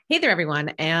Hey there,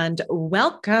 everyone, and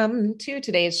welcome to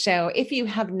today's show. If you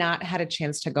have not had a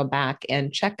chance to go back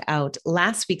and check out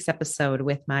last week's episode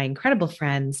with my incredible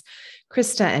friends,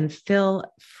 Krista and Phil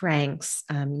Franks,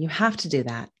 you have to do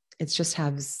that.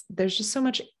 There's just so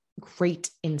much great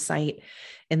insight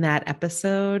in that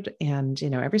episode. And,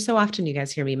 every so often you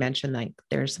guys hear me mention like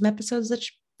there's some episodes that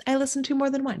I listen to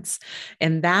more than once.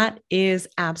 And that is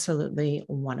absolutely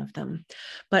one of them.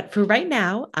 But for right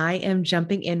now, I am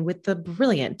jumping in with the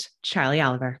brilliant Charlie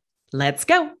Oliver. Let's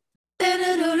go.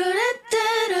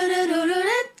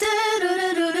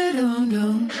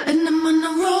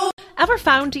 Ever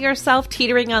found yourself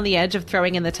teetering on the edge of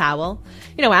throwing in the towel?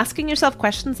 Asking yourself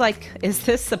questions like, is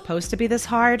this supposed to be this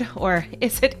hard? Or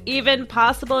is it even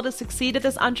possible to succeed at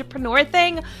this entrepreneur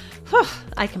thing?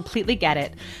 I completely get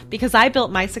it, because I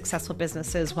built my successful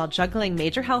businesses while juggling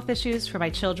major health issues for my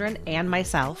children and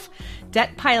myself,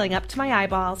 debt piling up to my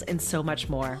eyeballs, and so much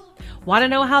more. Want to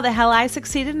know how the hell I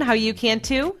succeeded and how you can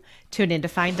too? Tune in to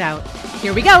find out.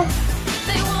 Here we go.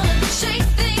 They want to shake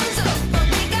things up, but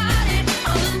we got it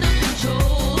under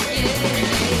control, yeah.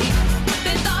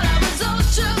 They thought I was all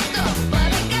shook up,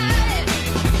 but I got it.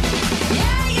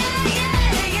 Yeah.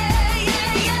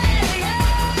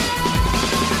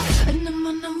 And I'm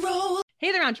on a roll.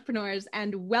 Hey there, entrepreneurs,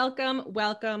 and welcome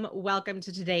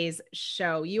to today's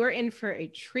show. You are in for a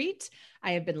treat.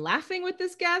 I have been laughing with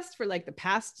this guest for like the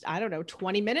past,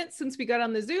 20 minutes since we got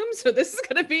on the Zoom. So this is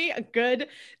going to be a good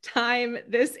time,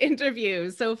 this interview.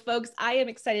 So folks, I am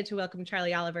excited to welcome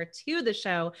Charlie Oliver to the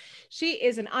show. She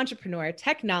is an entrepreneur,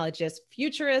 technologist,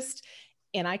 futurist,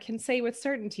 and I can say with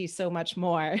certainty so much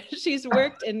more. She's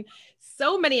worked in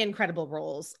so many incredible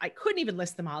roles. I couldn't even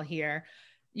list them all here.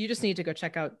 You just need to go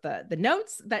check out the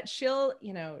notes that she'll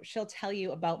tell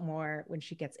you about more when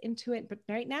she gets into it. But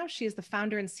right now she is the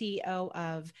founder and CEO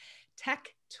of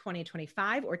Tech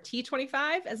 2025, or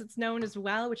T25 as it's known as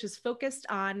well, which is focused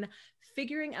on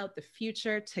figuring out the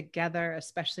future together,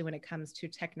 especially when it comes to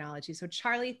technology. So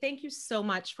Charlie, thank you so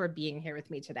much for being here with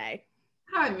me today.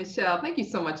 Hi, Michelle. Thank you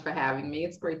so much for having me.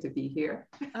 It's great to be here.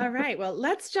 All right. Well,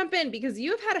 let's jump in because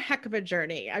you've had a heck of a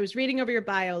journey. I was reading over your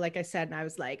bio, like I said, and I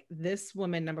was like, this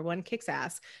woman, number one, kicks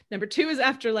ass. Number two is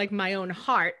after like my own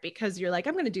heart, because you're like,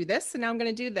 I'm going to do this and now I'm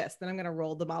going to do this. Then I'm going to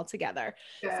roll them all together.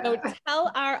 Yeah. So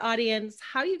tell our audience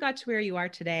how you got to where you are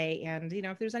today. And,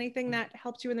 if there's anything that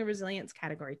helped you in the resilience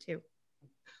category too.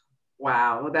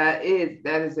 Wow, well, that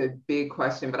is a big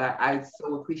question, but I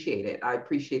so appreciate it. I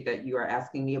appreciate that you are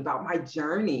asking me about my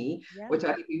journey, which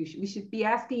I think we should be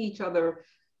asking each other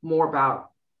more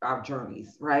about our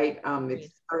journeys, right?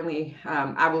 It's certainly,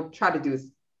 I will try to do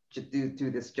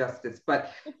this justice,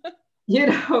 but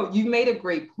you made a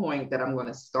great point that I'm going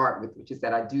to start with, which is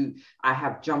that I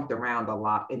have jumped around a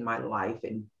lot in my life.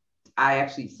 And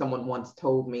someone once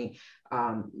told me,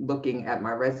 looking at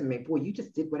my resume, boy, you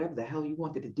just did whatever the hell you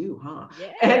wanted to do, huh?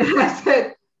 Yeah. And I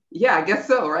said, yeah, I guess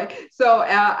so, right? So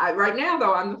right now,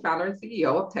 though, I'm the founder and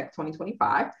CEO of Tech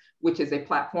 2025, which is a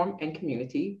platform and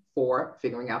community for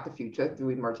figuring out the future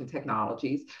through emerging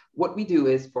technologies. What we do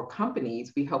is for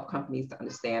companies, we help companies to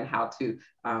understand how to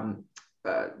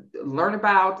learn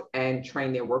about and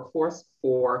train their workforce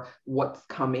for what's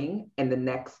coming in the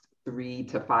next 3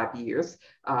 to 5 years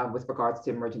with regards to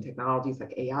emerging technologies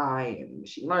like AI and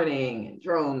machine learning and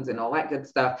drones and all that good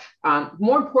stuff.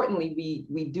 More importantly,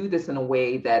 we do this in a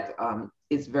way that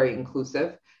is very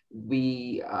inclusive.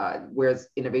 Whereas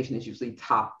innovation is usually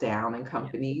top down in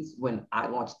companies. When I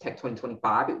launched Tech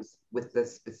 2025, it was with the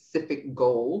specific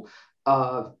goal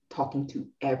of talking to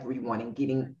everyone and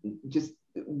getting just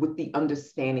with the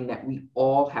understanding that we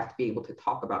all have to be able to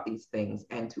talk about these things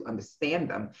and to understand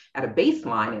them at a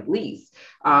baseline, at least.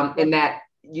 And that,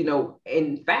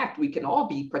 in fact, we can all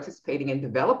be participating in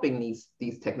developing these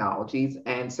technologies.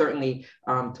 And certainly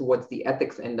towards the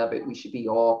ethics end of it, we should be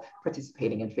all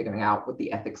participating in figuring out what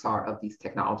the ethics are of these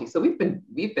technologies. So we've been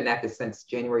at this since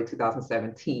January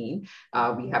 2017.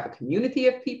 We have a community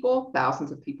of people,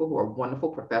 thousands of people who are wonderful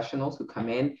professionals who come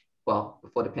in. Well,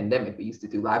 before the pandemic, we used to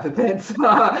do live events. They'd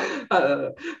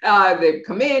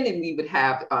come in and we would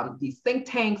have these think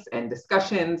tanks and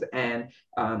discussions and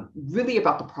really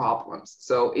about the problems.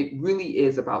 So it really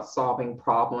is about solving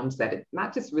problems that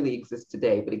not just really exist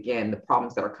today, but again, the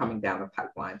problems that are coming down the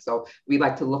pipeline. So we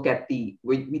like to look at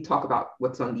we talk about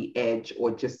what's on the edge or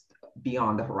just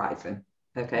beyond the horizon.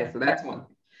 Okay, so that's one.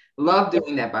 Love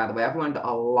doing that, by the way. I've learned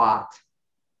a lot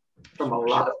from a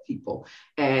lot of people.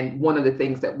 And one of the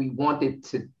things that we wanted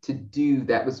to do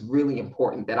that was really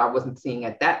important that I wasn't seeing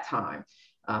at that time,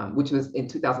 which was in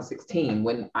 2016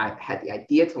 when I had the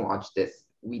idea to launch this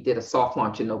We did a soft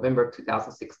launch in November of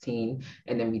 2016,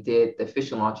 and then we did the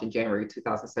official launch in January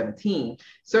 2017.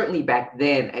 Certainly back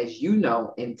then, as you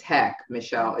know, in tech,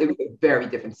 Michelle, it was a very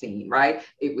different scene, right?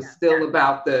 It was still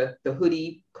about the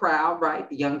hoodie crowd, right?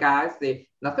 The young guys, hey,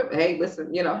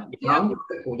 listen,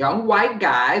 young white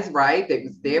guys, right? It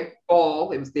was their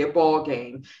ball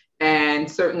game. And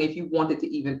certainly if you wanted to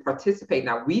even participate,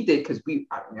 now we did because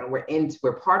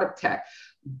we're part of tech,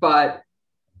 but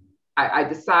I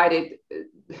decided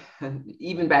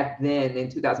even back then in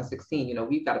 2016,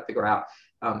 we've got to figure out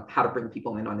how to bring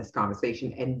people in on this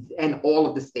conversation and all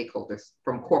of the stakeholders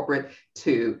from corporate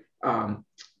to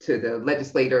the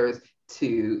legislators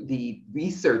to the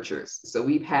researchers. So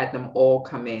we've had them all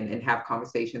come in and have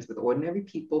conversations with ordinary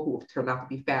people who have turned out to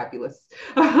be fabulous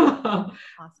about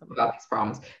these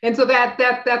problems. And so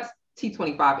that's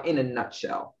T25 in a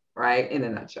nutshell. Right? In a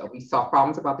nutshell, we solve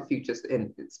problems about the future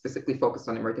and specifically focused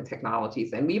on emerging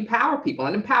technologies, and we empower people.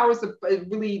 And empower is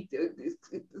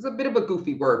it's a bit of a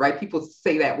goofy word, right? People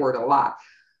say that word a lot.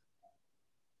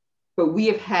 But we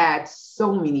have had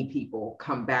so many people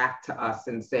come back to us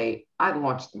and say, I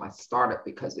launched my startup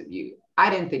because of you. I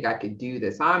didn't think I could do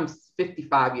this. I'm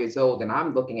 55 years old and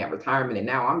I'm looking at retirement, and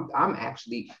now I'm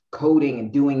actually coding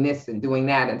and doing this and doing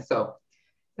that. And so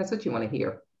that's what you want to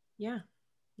hear. Yeah.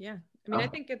 Yeah. I mean, I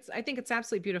think it's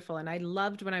absolutely beautiful. And I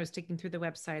loved when I was digging through the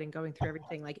website and going through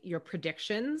everything, like your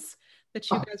predictions that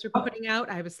you guys were putting out.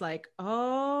 I was like,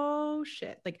 oh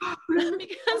shit. Like,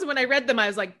 because when I read them, I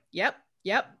was like, yep.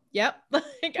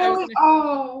 Like I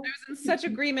was in such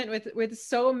agreement with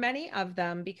so many of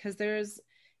them, because there's,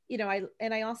 I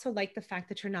also like the fact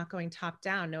that you're not going top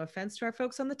down. No offense to our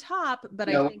folks on the top, but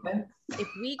I think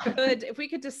if we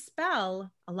could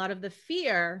dispel a lot of the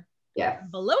fear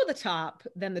below the top,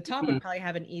 then the top would probably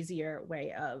have an easier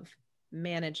way of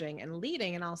managing and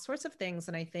leading and all sorts of things.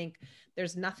 And I think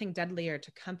there's nothing deadlier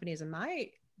to companies,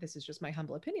 this is just my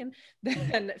humble opinion,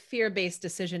 than fear-based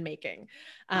decision-making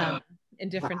and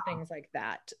different things like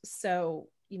that. So,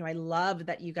 I love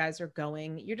that you guys are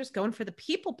you're just going for the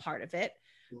people part of it,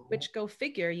 which, go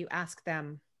figure, you ask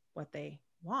them what they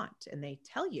want and they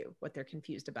tell you what they're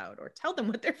confused about, or tell them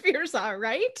what their fears are,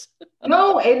 right?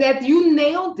 No, and that you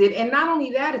nailed it. And not only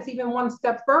that, it's even one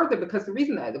step further, because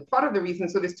part of the reason,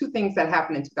 so there's two things that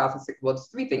happened in 2006. Well, there's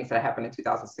three things that happened in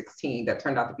 2016 that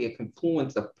turned out to be a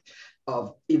confluence of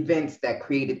events that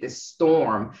created this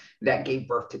storm that gave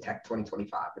birth to Tech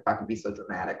 2025, if I can be so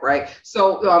dramatic, right?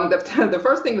 So the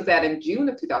first thing was that in June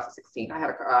of 2016, I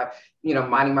had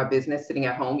minding my business, sitting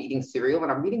at home eating cereal,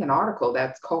 and I'm reading an article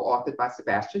that's co-authored by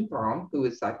Sebastian Throne, who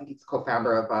is, I think he's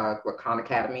co-founder of Khan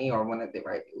Academy, or one of the,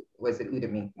 right? Was it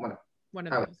Udemy? One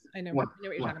of those. I know what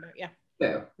you're talking about. Yeah.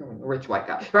 No, rich white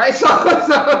guy, right?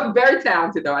 So very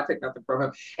talented, though. I take nothing from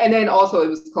him. And then also it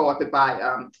was co-authored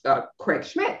by Craig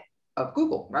Schmidt of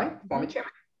Google, right? Former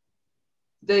chairman.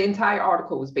 The entire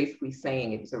article was basically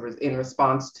saying it was in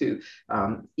response to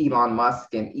Elon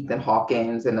Musk and Ethan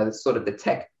Hawkins and the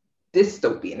tech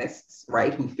dystopianists,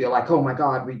 right? Who feel like, oh my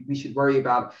God, we should worry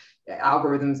about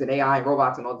algorithms and AI and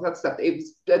robots and all that stuff. It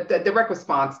was the direct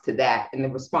response to that. And the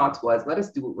response was, let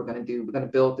us do what we're going to do. We're going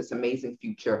to build this amazing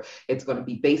future. It's going to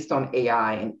be based on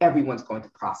AI and everyone's going to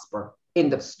prosper.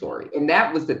 End of story. And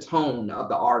that was the tone of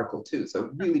the article too. So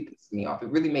it really pissed me off. It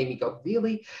really made me go,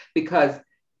 really? Because,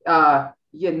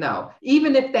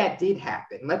 even if that did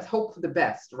happen, let's hope for the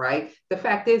best, right? The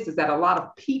fact is that a lot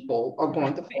of people are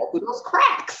going to fall through those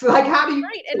cracks. Like, how do you?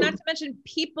 Right. And not to mention,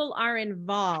 people are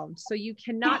involved. So you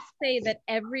cannot say that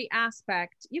every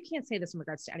aspect, you can't say this in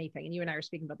regards to anything. And you and I were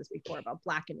speaking about this before, about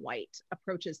black and white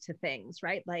approaches to things,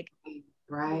 right? Like,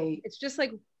 right. It's just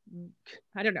like,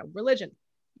 I don't know, religion.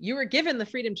 You were given the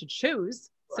freedom to choose.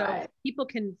 So people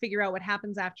can figure out what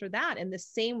happens after that. And the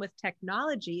same with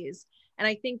technologies. And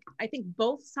I think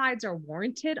both sides are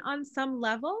warranted on some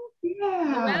level.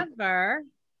 Yeah. However,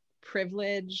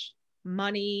 privilege,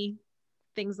 money,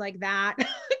 things like that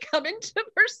come into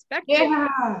perspective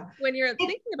when you're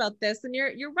thinking about this. And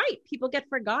you're right. People get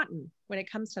forgotten when it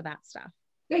comes to that stuff.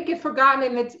 They get forgotten,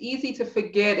 and it's easy to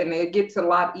forget, and it gets a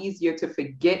lot easier to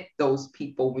forget those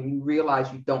people when you realize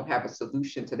you don't have a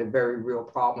solution to the very real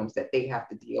problems that they have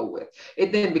to deal with.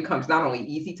 It then becomes not only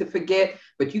easy to forget,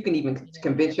 but you can even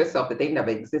convince yourself that they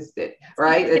never existed,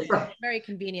 right? It's very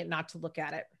convenient not to look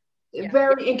at it.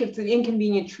 Very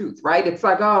inconvenient truth, right? It's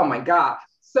like, oh my God.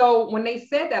 So when they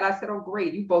said that, I said, oh,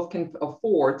 great, you both can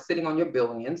afford, sitting on your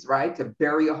billions, right, to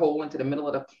bury a hole into the middle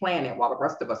of the planet while the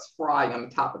rest of us fry on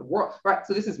the top of the world, right?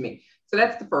 So this is me. So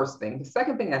that's the first thing. The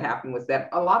second thing that happened was that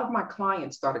a lot of my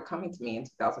clients started coming to me in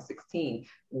 2016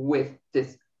 with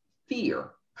this fear,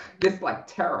 this like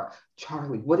terror.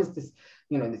 Charlie, what is this?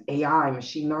 this AI,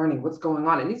 machine learning, what's going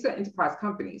on? And these are enterprise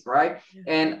companies, right? Yeah.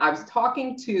 And I was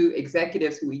talking to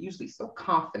executives who were usually so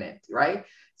confident, right?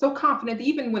 So confident,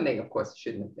 even when they, of course,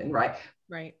 shouldn't have been, right?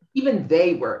 Right. Even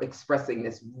they were expressing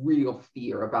this real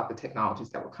fear about the technologies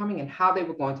that were coming and how they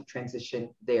were going to transition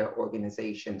their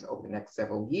organizations over the next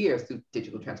several years through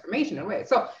digital transformation in a way.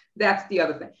 So that's the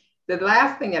other thing. The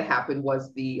last thing that happened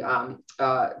was the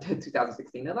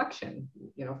 2016 election,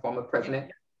 former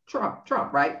President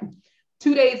Trump, right?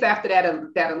 2 days after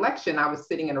that election, I was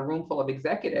sitting in a room full of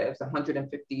executives,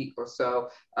 150 or so,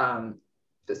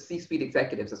 the C-suite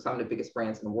executives of some of the biggest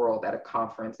brands in the world at a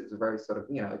conference. It was a very sort of,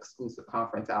 exclusive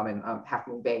conference out in Half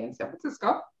Moon Bay in San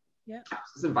Francisco. Yeah. I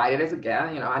was invited as a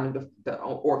guest, I knew the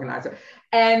organizer.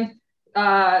 And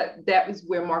that was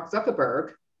where Mark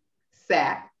Zuckerberg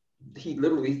sat. He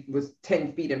literally was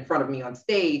 10 feet in front of me on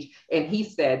stage. And he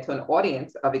said to an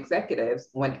audience of executives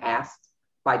when asked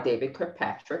by David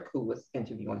Kirkpatrick, who was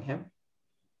interviewing him,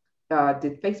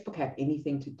 did Facebook have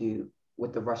anything to do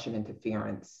with the Russian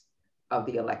interference of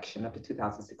the election, of the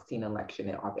 2016 election?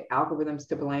 And are the algorithms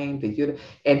to blame?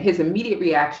 And his immediate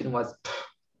reaction was,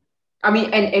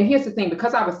 and here's the thing,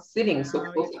 because I was sitting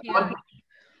so close to one,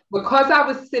 because I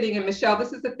was sitting, and Michelle,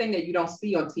 this is the thing that you don't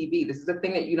see on TV. This is the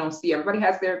thing that you don't see. Everybody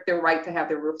has their right to have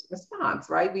their response,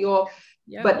 right? We all,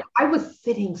 but I was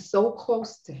sitting so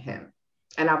close to him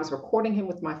and I was recording him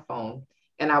with my phone,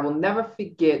 and I will never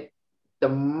forget the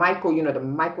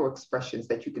micro expressions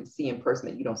that you can see in person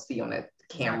that you don't see on a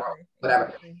camera,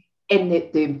 whatever.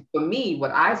 And for me,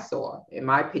 what I saw, in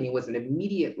my opinion, was an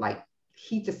immediate,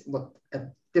 he just looked,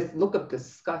 this look of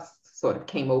disgust sort of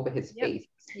came over his face.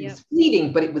 He was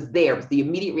fleeting, but it was there. It was the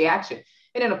immediate reaction.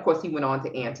 And then, of course, he went on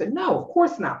to answer, no, of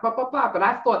course not, blah, blah, blah. But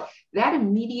I thought that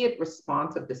immediate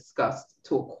response of disgust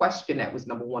to a question that was,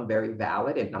 number one, very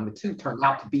valid, and number two, turned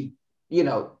out to be,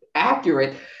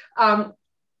 accurate,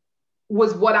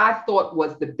 was what I thought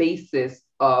was the basis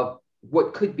of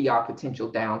what could be our potential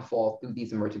downfall through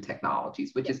these emerging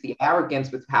technologies, which is the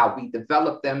arrogance with how we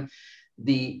develop them,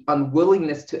 the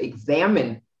unwillingness to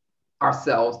examine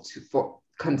ourselves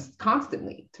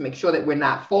constantly to make sure that we're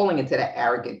not falling into that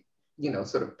arrogant,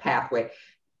 sort of pathway,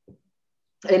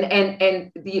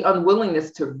 and the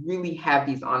unwillingness to really have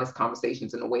these honest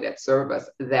conversations in a way that serve us,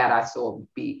 that I saw would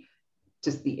be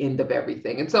just the end of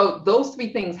everything. And so those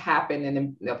three things happened.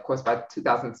 And then, of course, by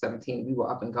 2017, we were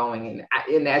up and going.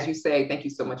 And as you say, thank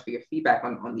you so much for your feedback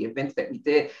on the events that we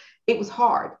did. It was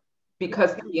hard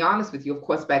because, to be honest with you, of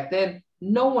course, back then,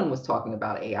 no one was talking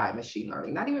about AI, machine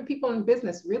learning, not even people in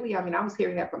business, really. I mean, I was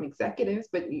hearing that from executives,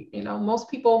 but,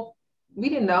 most people, we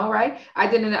didn't know, right? I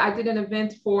did an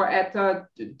event at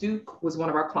Duke, was one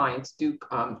of our clients, Duke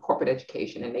Corporate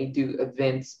Education, and they do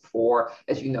events for,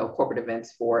 as you know, corporate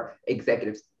events for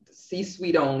executives,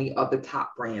 C-suite only, of the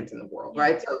top brands in the world,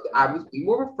 right? So we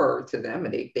were referred to them,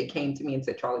 and they came to me and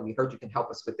said, Charlie, we heard you can help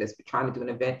us with this. We're trying to do an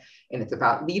event, and it's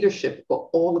about leadership, but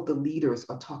all of the leaders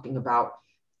are talking about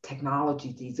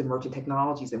technology, these emerging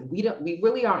technologies, and we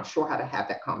really aren't sure how to have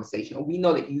that conversation. We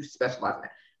know that you specialize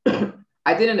in that.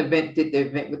 I did the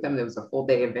event with them. There was a full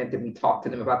day event, and we talked to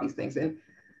them about these things. And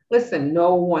listen,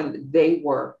 they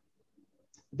were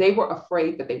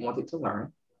afraid, but they wanted to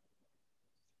learn.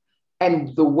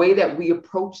 And the way that we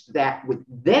approached that with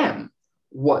them,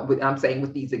 I'm saying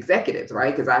with these executives,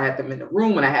 right? Because I had them in the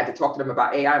room and I had to talk to them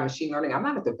about AI, machine learning. I'm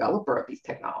not a developer of these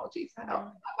technologies.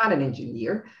 I'm not an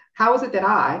engineer. How is it that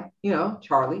I,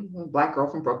 Charlie, a Black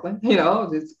girl from Brooklyn,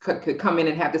 just could come in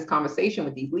and have this conversation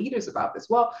with these leaders about this?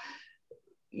 Well,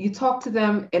 you talk to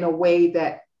them in a way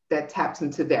that taps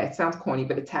into that. It sounds corny,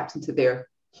 but it taps into their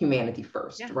humanity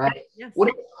first, right? Yes. What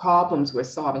are the problems we're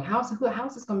solving? How's this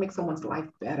going to make someone's life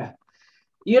better?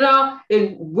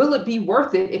 And will it be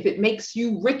worth it if it makes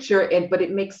you richer, but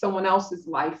it makes someone else's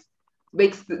life,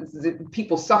 makes the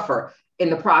people suffer in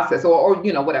the process, or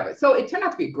whatever. So it turned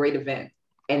out to be a great event.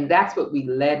 And that's what we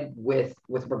led with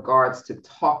regards to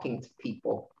talking to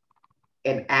people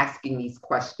and asking these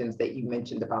questions that you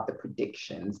mentioned about the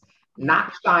predictions,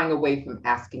 not shying away from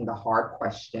asking the hard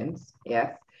questions,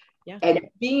 yes, and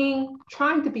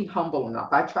trying to be humble enough.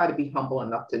 I try to be humble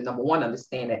enough to, number one,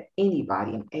 understand that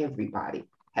anybody and everybody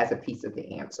has a piece of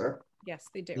the answer. Yes,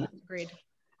 they do. Agreed.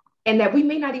 And that we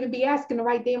may not even be asking the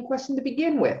right damn question to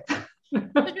begin with.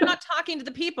 But you're not talking to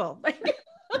the people.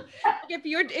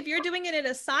 If you're doing it in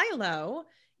a silo,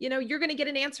 you're going to get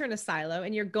an answer in a silo,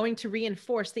 and you're going to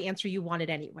reinforce the answer you wanted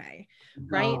anyway.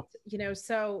 Right.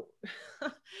 So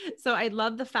I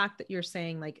love the fact that you're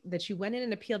saying that you went in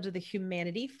and appealed to the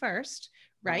humanity first,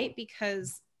 right?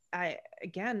 Because I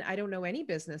don't know any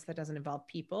business that doesn't involve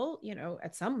people,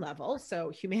 at some level. So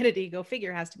humanity, go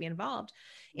figure, has to be involved.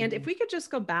 And if we could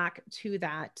just go back to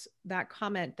that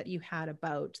comment that you had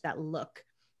about that look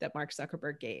that Mark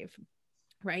Zuckerberg gave.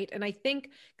 Right. And I think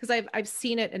because I've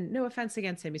seen it, and no offense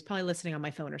against him, he's probably listening on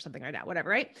my phone or something right now, whatever.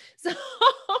 Right. So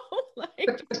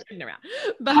like just kidding around,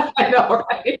 but I know,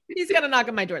 right? He's going to knock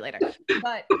on my door later.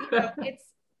 But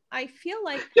I feel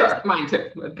like mine too.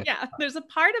 Yeah, there's a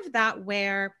part of that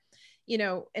where,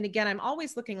 and again, I'm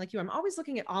always looking like you, I'm always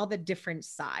looking at all the different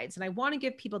sides, and I want to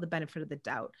give people the benefit of the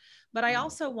doubt, but I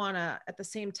also want to, at the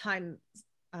same time,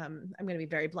 I'm going to be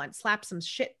very blunt, slap some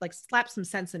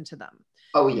sense into them.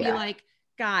 Oh yeah. Be like,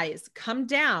 guys, come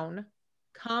down.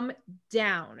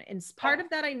 And part of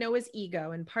that I know is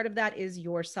ego, and part of that is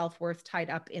your self-worth tied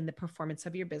up in the performance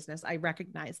of your business. I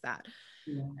recognize that.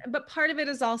 Yeah. But part of it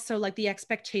is also like the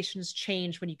expectations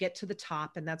change when you get to the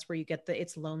top, and that's where you get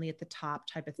it's lonely at the top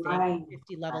type of thing, right.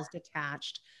 50 levels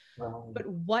detached. Right. But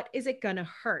what is it going to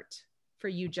hurt for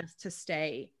you just to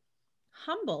stay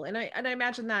humble? And I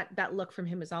imagine that look from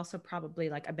him is also probably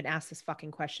like, I've been asked this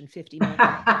fucking question 50 million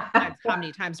times. How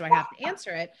many times do I have to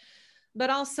answer it? But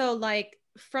also like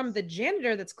from the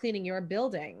janitor that's cleaning your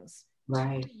buildings,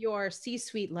 right, to your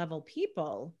C-suite level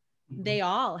people, they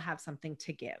all have something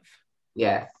to give.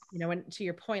 Yes. And to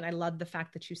your point, I love the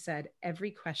fact that you said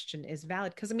every question is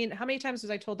valid. Because I mean, how many times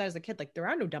was I told that as a kid? Like, there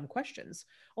are no dumb questions,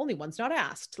 only ones not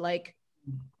asked. Like,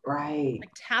 right.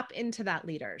 Like, tap into that,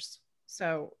 leaders.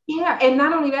 So yeah, and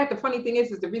not only that, the funny thing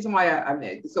is the reason why I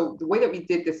mean, so the way that we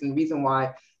did this, and the reason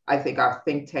why I think our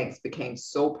think tanks became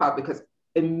so popular, because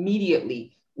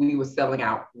immediately we were selling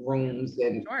out rooms,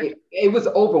 and sure. it was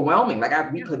overwhelming.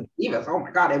 Like we couldn't believe it. Oh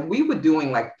my God. And we were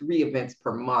doing like 3 events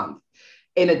per month,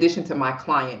 in addition to my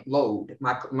client load,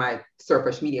 my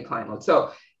Surfresh Media client load.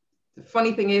 So the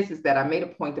funny thing is that I made a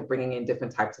point of bringing in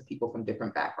different types of people from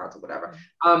different backgrounds or whatever.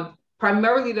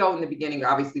 Primarily though, in the beginning,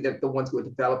 obviously the ones who are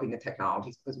developing the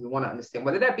technologies, because we want to understand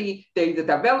whether that be they're either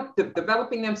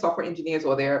developing them, software engineers,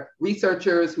 or they're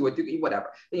researchers who are doing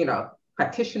whatever,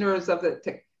 practitioners of the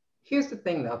tech. Here's the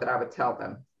thing though that I would tell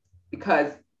them,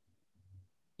 because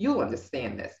you'll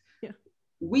understand this. Yeah.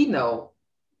 We know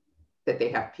that they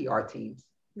have PR teams.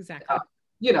 Exactly.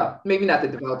 Maybe not the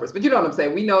developers, but you know what I'm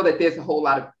saying? We know that there's a whole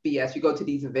lot of BS. You go to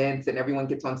these events and everyone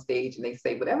gets on stage and they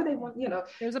say whatever they want,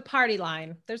 There's a party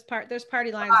line. There's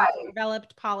party lines that are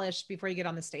developed, polished before you get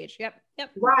on the stage. Yep.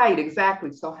 Right,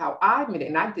 exactly. So how I admit it,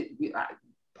 and I did,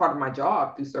 part of my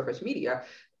job through Surfresh Media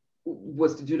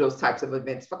was to do those types of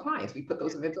events for clients. We put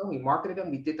those events on, we marketed them,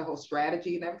 we did the whole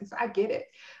strategy and everything. So I get it.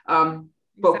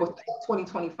 But with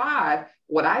 2025,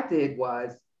 what I did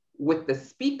was, with the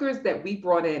speakers that we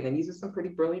brought in, and these are some pretty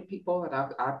brilliant people that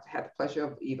I've had the pleasure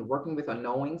of either working with or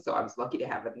knowing. So I was lucky to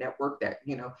have a network that,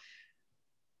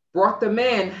 brought them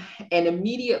in, and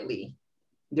immediately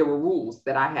there were rules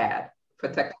that I had for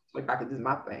Tech 25, because this is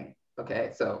my thing.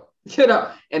 Okay. So,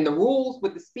 and the rules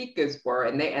with the speakers were,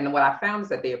 and what I found is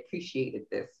that they appreciated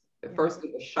this. At first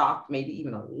they were shocked, maybe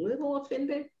even a little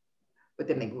offended, but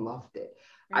then they loved it.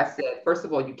 I said, first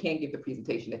of all, you can't give the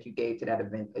presentation that you gave to that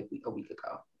event a week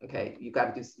ago. Okay.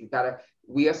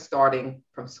 We are starting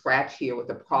from scratch here with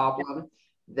a problem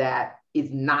that is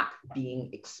not being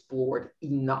explored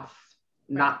enough,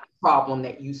 not the problem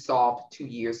that you solved 2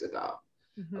 years ago.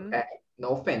 Mm-hmm. Okay. No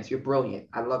offense, you're brilliant.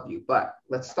 I love you, but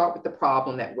let's start with the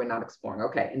problem that we're not exploring.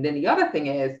 Okay. And then the other thing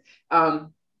is,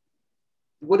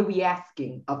 what are we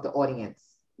asking of the audience?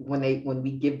 When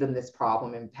we give them this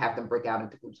problem and have them break out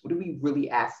into groups, what are we really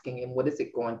asking, and what is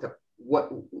it going to,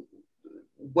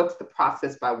 what's the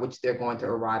process by which they're going to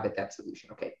arrive at that solution?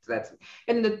 Okay, so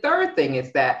and the third thing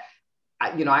is that,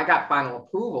 I got final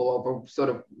approval over sort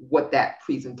of what that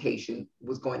presentation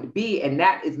was going to be, and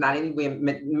that is not anywhere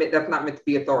that's not meant to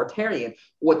be authoritarian.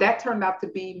 What that turned out to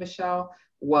be, Michelle,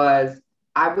 was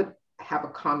I would have a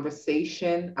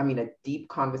conversation, a deep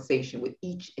conversation with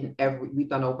each and every, we've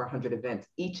done over 100 events,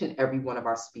 each and every one of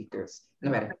our speakers, no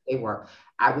matter who they were.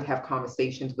 I would have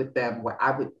conversations with them where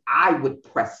I would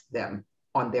press them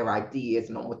on their ideas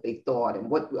and on what they thought, and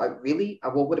what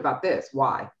about this?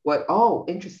 Why? What? Oh,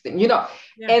 interesting, Yeah.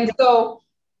 And so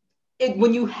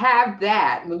when you have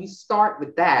that, when you start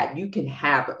with that, you can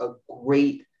have a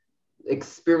great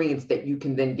experience that you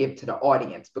can then give to the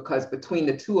audience, because between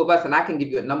the two of us, and I can give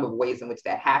you a number of ways in which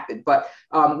that happened, but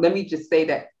let me just say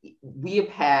that we have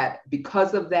had,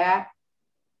 because of that,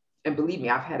 and believe me,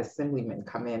 I've had assemblymen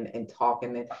come in and talk,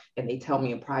 and they tell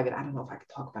me in private, I don't know if I could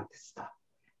talk about this stuff.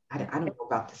 I don't know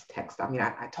about this text.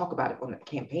 I talk about it on the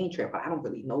campaign trail, but I don't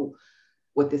really know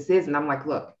what this is. And I'm like,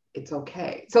 look, it's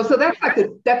okay. So that's like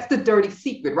that's the dirty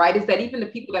secret, right? Is that even the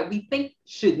people that we think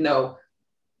should know,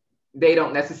 they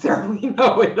don't necessarily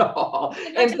know it all.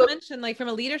 And to mention, like from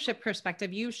a leadership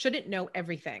perspective, you shouldn't know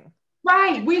everything.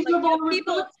 Right.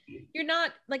 People, you're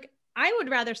not like, I would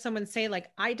rather someone say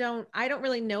like, I don't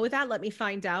really know that. Let me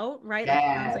find out. Right. Yeah.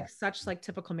 Like, sounds like such like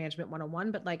typical management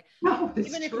 101, but like, no,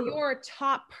 even if you're a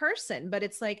top person, but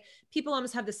it's like people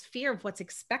almost have this fear of what's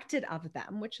expected of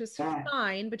them, which is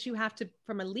fine, but you have to,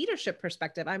 from a leadership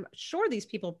perspective, I'm sure these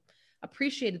people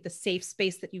appreciated the safe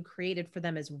space that you created for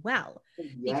them as well,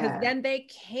 because then they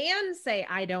can say,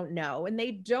 I don't know. And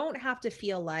they don't have to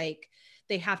feel like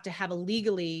they have to have a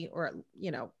legally or,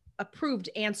 approved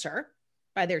answer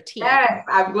by their team. Yes,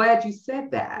 I'm glad you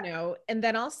said that. And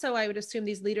then also I would assume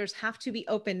these leaders have to be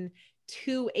open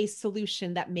to a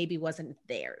solution that maybe wasn't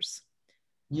theirs.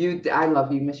 I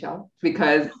love you, Michelle,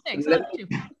 because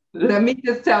let me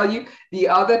just tell you the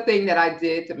other thing that I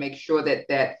did to make sure that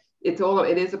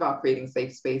it is about creating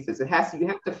safe spaces. You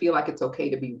have to feel like it's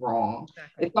okay to be wrong.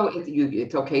 Exactly.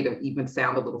 It's okay to even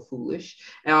sound a little foolish.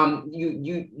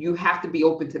 You have to be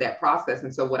open to that process.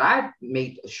 And so what I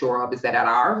made sure of is that at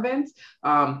our events,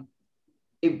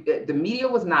 the media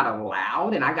was not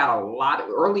allowed. And I got a lot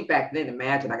early back then,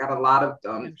 I got a lot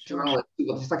of journalists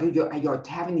who were just like, you're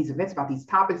having these events about these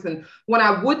topics. And when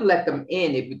I would let them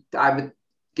in, I would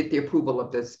get the approval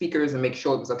of the speakers and make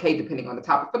sure it was okay, depending on the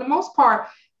topic. For the most part,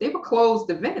 they were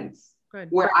closed events. Good.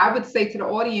 Where I would say to the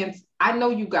audience, I know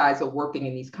you guys are working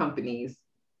in these companies.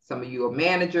 Some of you are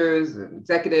managers,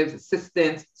 executives,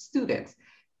 assistants, students.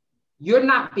 You're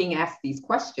not being asked these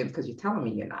questions because you're telling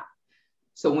me you're not.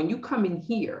 So when you come in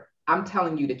here, I'm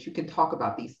telling you that you can talk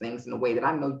about these things in a way that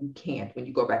I know you can't when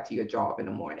you go back to your job in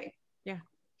the morning. Yeah.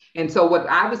 And so what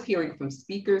I was hearing from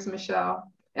speakers,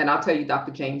 Michelle, and I'll tell you,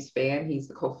 Dr. James Fan, he's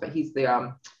the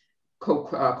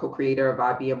co-creator of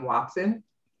IBM Watson.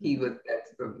 He was,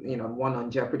 one on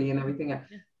Jeopardy and everything.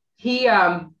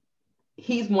 Yeah.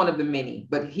 He's one of the many,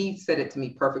 but he said it to me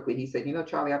perfectly. He said,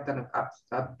 Charlie, I've done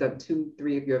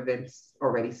 2-3 of your events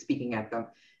already, speaking at them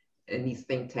in these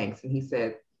think tanks. And he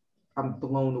said, I'm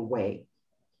blown away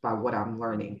by what I'm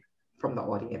learning from the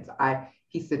audience.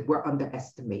 He said, we're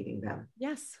underestimating them.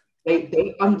 Yes.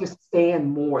 They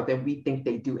understand more than we think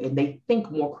they do. And they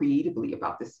think more creatively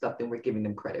about this stuff than we're giving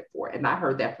them credit for. And I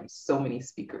heard that from so many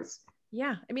speakers.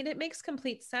 Yeah. I mean, it makes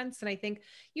complete sense. And I think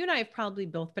you and I have probably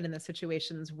both been in the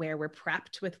situations where we're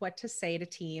prepped with what to say to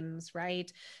teams,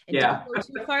 right? And don't go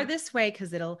too far this way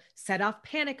because it'll set off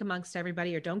panic amongst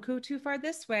everybody, or don't go too far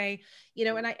this way,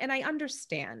 and I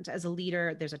understand as a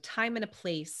leader, there's a time and a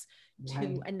place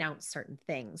to announce certain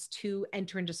things, to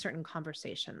enter into certain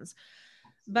conversations.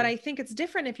 But I think it's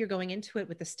different if you're going into it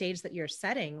with the stage that you're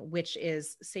setting, which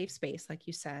is safe space, like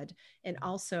you said, and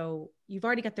also you've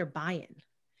already got their buy-in.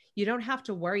 You don't have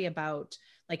to worry about,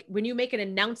 like, when you make an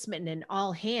announcement in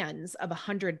all hands of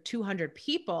 100, 200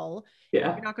 people, you're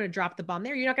not going to drop the bomb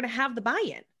there. You're not going to have the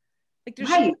buy-in. Like, there's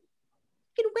no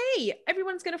way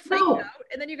everyone's going to freak out.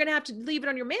 And then you're going to have to leave it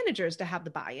on your managers to have the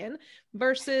buy-in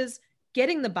versus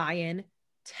getting the buy-in,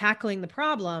 tackling the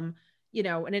problem,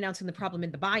 and announcing the problem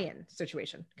in the buy-in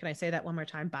situation. Can I say that one more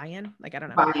time? Buy-in? Like, I don't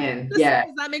know. Buy-in. Yeah.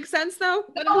 Does that make sense though?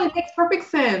 No, it makes perfect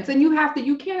sense. And you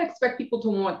can't expect people to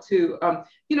want to,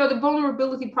 the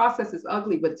vulnerability process is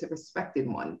ugly, but it's a respected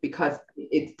one because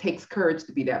it takes courage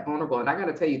to be that vulnerable. And I got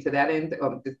to tell you, to that end,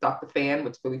 this Dr. Fan,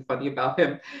 what's really funny about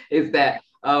him is that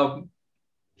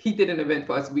he did an event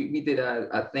for us. We did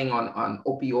a thing on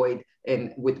opioid.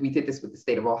 And we did this with the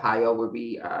state of Ohio, where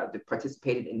we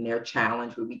participated in their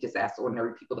challenge, where we just asked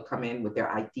ordinary people to come in with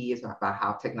their ideas about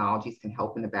how technologies can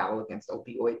help in the battle against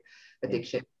opioid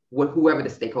addiction, whoever the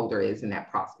stakeholder is in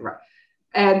that process, right?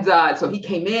 And so he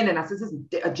came in, and I said, "This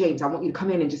is James. I want you to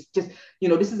come in and just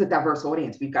this is a diverse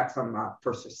audience. We've got some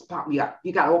first response.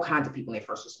 We got all kinds of people in there,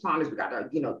 first responders. We got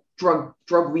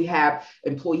drug rehab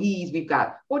employees. We've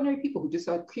got ordinary people who just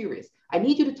are curious. I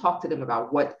need you to talk to them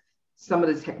about what some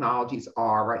of the technologies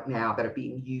are right now that are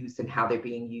being used and how they're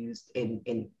being used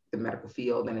in the medical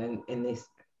field and in this."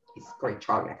 He's great,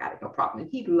 Charlie. I got it, no problem.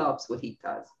 And he loves what he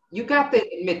does. You got to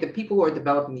admit that people who are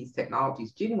developing these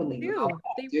technologies genuinely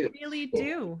really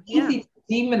do. It's easy to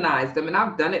demonize them, and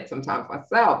I've done it sometimes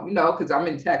myself, because I'm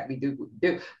in tech. We do what we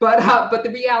do. But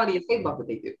the reality is, they love what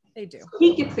they do. They do. So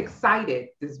he gets excited.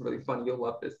 This is really funny. You'll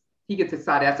love this. He gets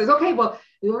excited. I says, "Okay, well,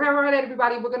 all right,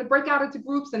 everybody, we're going to break out into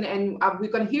groups and we're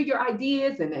going to hear your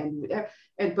ideas.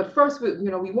 But first, we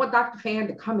want Dr. Fan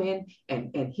to come in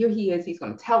and here he is. He's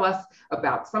going to tell us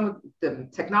about some of the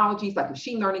technologies like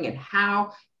machine learning and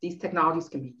how these technologies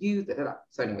can be used."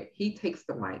 So anyway, he takes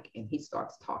the mic and he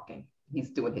starts talking.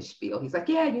 he's doing his spiel. He's like,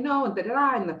 yeah, you know, and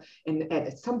da-da-da, and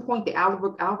at some point the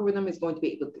algorithm is going to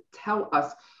be able to tell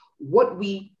us what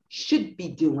we should be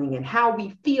doing and how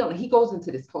we feel. And he goes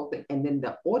into this whole thing, and then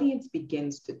the audience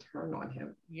begins to turn on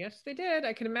him. Yes, they did.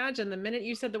 I can imagine the minute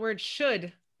you said the word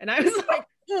should, and I was like,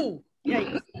 ooh,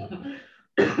 yeah.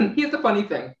 Here's the funny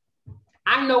thing.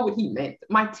 I know what he meant.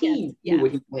 My team knew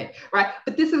what he meant, right?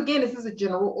 But this is a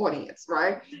general audience,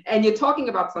 right? And you're talking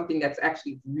about something that's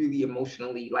actually really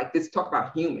emotionally, like this, talk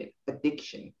about human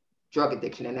addiction, drug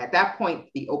addiction. And at that point,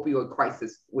 the opioid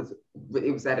crisis was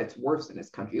at its worst in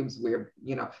this country. It was where,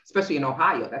 you know, especially in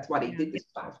Ohio, that's why they did this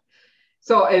stuff.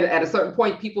 So at a certain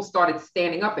point, people started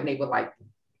standing up and they were like,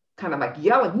 kind of like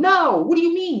yelling, no, what do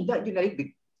you mean? But, you know, they'd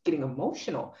be getting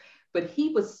emotional. But he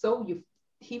was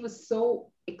so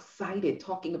excited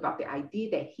talking about the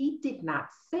idea that he did not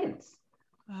sense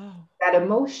that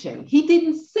emotion. He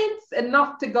didn't sense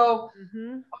enough to go,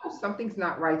 oh, something's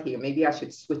not right here. Maybe I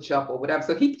should switch up or whatever.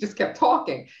 So he just kept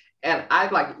talking. And I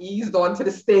like eased onto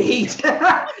the stage.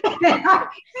 I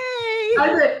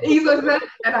said, ease on that.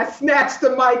 And I snatched the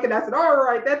mic and I said, all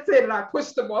right, that's it. And I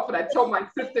pushed them off and I told my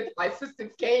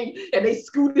assistants came and they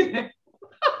scooted in.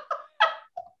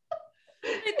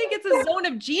 I think it's a zone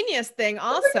of genius thing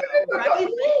also. Right?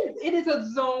 It is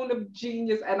a zone of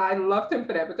genius. And I loved him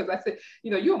for that because I said,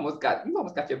 you know, you almost got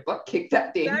your butt kicked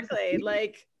that day. Exactly.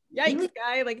 Like, yikes,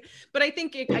 guy. Like, but I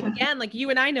think again, like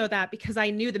you and I know that because I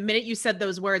knew the minute you said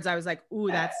those words, I was like, ooh,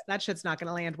 that shit's not going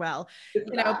to land well. You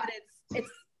know, but it's,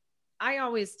 I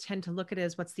always tend to look at it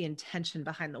as what's the intention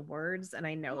behind the words. And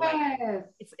I know like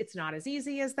it's not as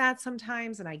easy as that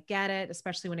sometimes. And I get it,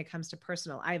 especially when it comes to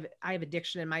personal. I have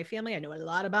addiction in my family. I know a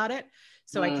lot about it.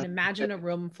 So I can imagine a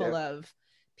room full of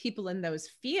people in those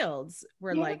fields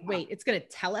were like, wait, it's going to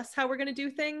tell us how we're going to do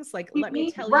things. Like, let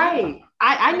me tell you. Right.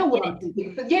 I know what I'm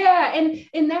thinking. Yeah.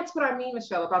 And that's what I mean,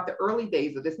 Michelle, about the early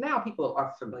days of this. Now people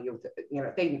are familiar with it. You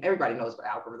know, everybody knows what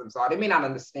algorithms are. They may not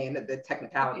understand the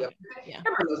technicality of it.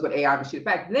 Everybody knows what AI machine.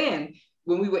 Back then,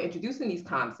 when we were introducing these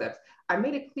concepts, I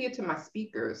made it clear to my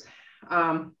speakers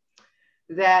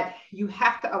that you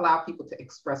have to allow people to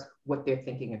express what they're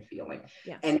thinking and feeling.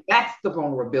 Yes. And that's the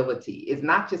vulnerability, is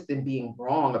not just in being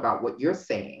wrong about what you're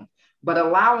saying, but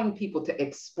allowing people to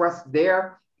express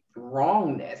their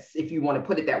wrongness, if you want to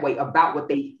put it that way, about what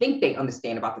they think they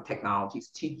understand about the technologies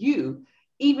to you,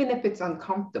 even if it's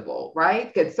uncomfortable,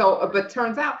 right? But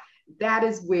turns out that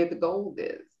is where the gold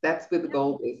is. That's where the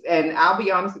gold is. And I'll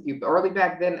be honest with you, early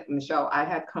back then, Michelle, I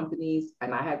had companies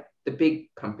and I had the big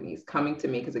companies coming to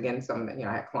me, because again,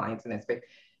 I had clients in that space,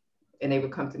 and they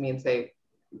would come to me and say,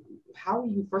 how are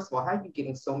you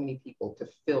getting so many people to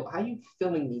fill, how are you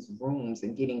filling these rooms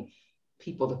and getting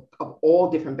people of all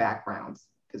different backgrounds?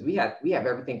 Because we have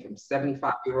everything from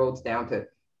 75-year-olds down to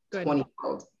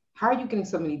 20-year-olds. How are you getting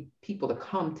so many people to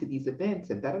come to these events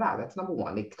and da-da-da? That's number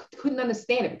one. They couldn't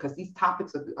understand it because these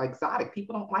topics are exotic.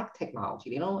 People don't like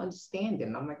technology. They don't understand it.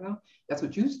 And I'm like, no, that's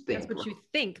what you think. That's what you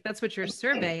think. That's what your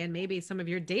survey and maybe some of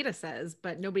your data says,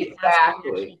 but nobody asked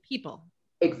people.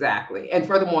 Exactly. And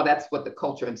furthermore, that's what the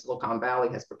culture in Silicon Valley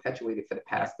has perpetuated for the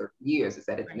past 30 years, is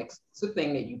that it's an exclusive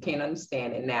thing that you can't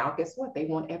understand. And now, guess what? They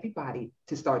want everybody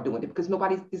to start doing it because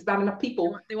there's not enough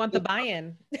people. They want the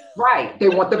buy-in. Right. They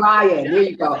want the buy-in. There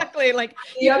you go. Exactly. Like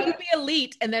you can be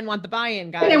elite and then want the buy-in,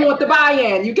 guys. They want the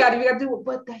buy-in. You got to do it.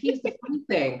 But here's the funny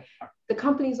thing. The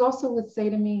companies also would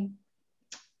say to me,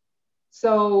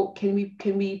 so can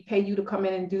we pay you to come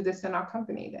in and do this in our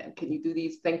company then? Can you do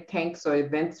these think tanks or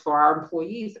events for our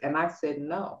employees? And I said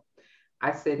no.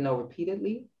 I said no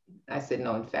repeatedly. I said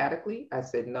no emphatically. I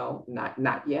said no,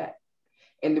 not yet.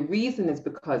 And the reason is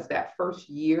because that first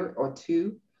year or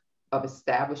two of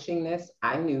establishing this,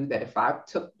 I knew that if I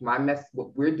took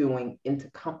what we're doing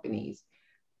into companies,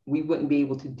 we wouldn't be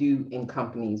able to do in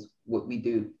companies what we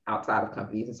do outside of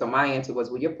companies. And so my answer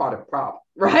was, well, you're part of the problem,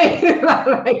 right?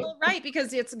 Right,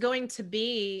 because it's going to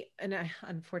be, and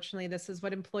unfortunately, this is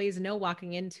what employees know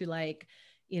walking into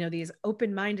these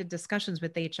open-minded discussions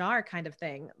with HR kind of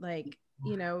thing. Like,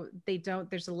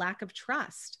 there's a lack of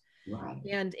trust. Right.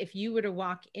 And if you were to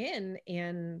walk in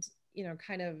and,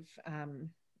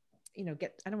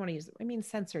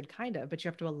 censored kind of, but you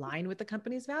have to align with the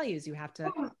company's values. You have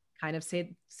to kind of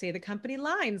say the company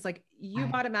lines, like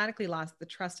you've automatically lost the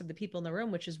trust of the people in the room,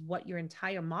 which is what your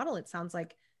entire model, it sounds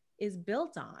like, is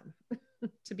built on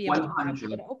to be able to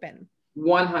keep it open.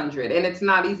 100. And it's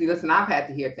not easy. Listen, I've had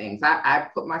to hear things. I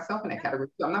put myself in that category.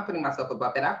 So I'm not putting myself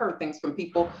above that. I've heard things from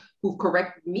people who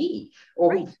corrected me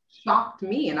or who shocked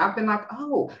me. And I've been like,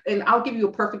 oh, and I'll give you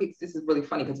a perfect, this is really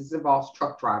funny because this involves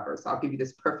truck drivers. I'll give you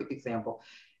this perfect example.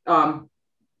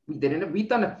 We've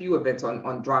done a few events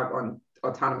on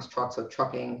autonomous trucks or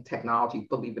trucking technology,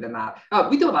 believe it or not.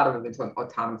 We do a lot of events on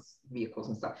autonomous vehicles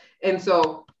and stuff. And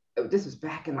so this was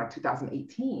back in like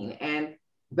 2018. And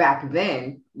back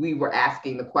then we were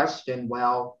asking the question,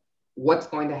 well, what's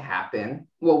going to happen?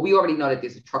 Well, we already know that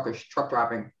there's a truck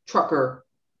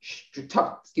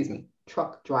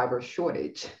driver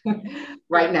shortage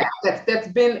right now. That's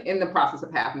been in the process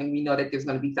of happening. We know that there's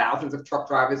going to be thousands of truck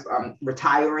drivers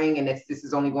retiring, and this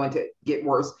is only going to get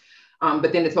worse.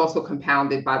 But then it's also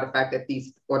compounded by the fact that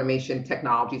these automation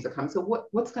technologies are coming. So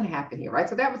what's going to happen here, right?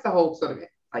 So that was the whole sort of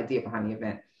idea behind the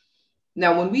event.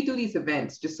 Now, when we do these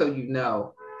events, just so you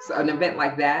know, so an event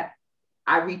like that,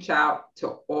 I reach out to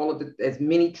all of as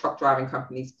many trucking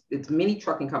companies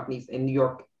in New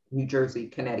York, New Jersey,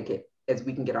 Connecticut as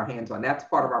we can get our hands on. That's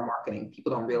part of our marketing.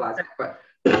 People don't realize it, but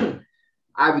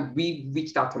we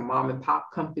reached out to mom and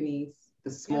pop companies,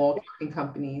 the small trucking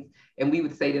companies, and we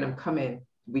would say to them, come in.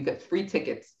 We got free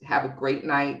tickets, have a great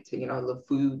night, to, a little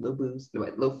food, little booze,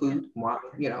 little food,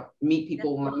 meet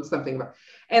people, learn something about.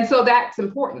 And so that's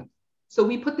important. So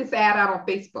we put this ad out on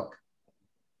Facebook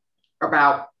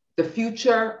about the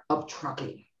future of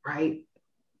trucking, right?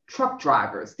 Truck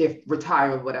drivers, they're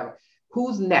retiring, whatever.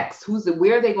 Who's next?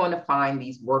 Where are they going to find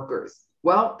these workers?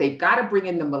 Well, they've got to bring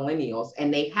in the millennials,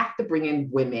 and they have to bring in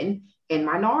women and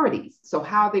minorities. So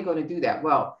how are they going to do that?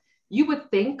 Well, you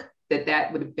would think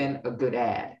that would have been a good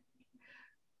ad.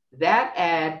 That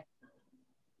ad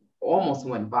almost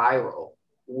went viral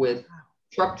with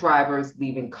truck drivers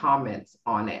leaving comments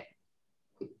on it.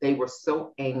 They were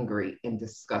so angry and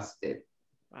disgusted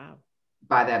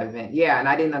by that event. Yeah, and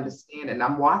I didn't understand it. And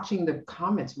I'm watching the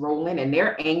comments roll in, and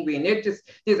they're angry, and they're just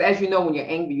as you know, when you're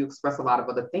angry, you express a lot of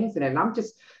other things in it. And I'm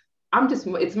just,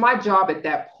 it's my job at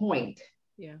that point,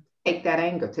 take that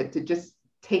anger to just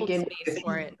take in space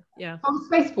for it.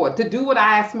 Space for it, to do what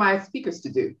I ask my speakers to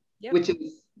do, which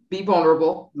is be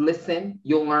vulnerable, listen,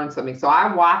 you'll learn something. So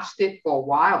I watched it for a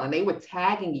while, and they were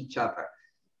tagging each other.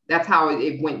 That's how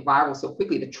it went viral so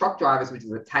quickly. The truck drivers, which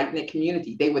is a tight-knit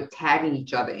community, they were tagging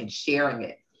each other and sharing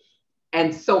it.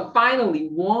 And so finally,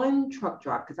 one truck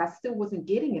driver, because I still wasn't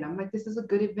getting it, I'm like, this is a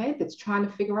good event that's trying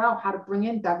to figure out how to bring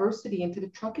in diversity into the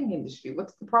trucking industry.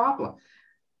 What's the problem?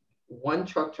 One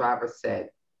truck driver said,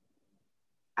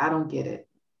 I don't get it.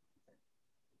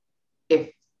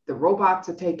 If the robots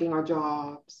are taking our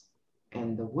jobs,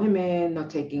 and the women are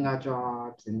taking our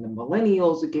jobs, and the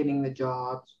millennials are getting the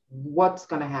jobs, what's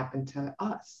going to happen to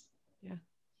us? Yeah.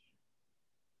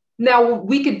 Now,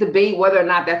 we could debate whether or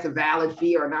not that's a valid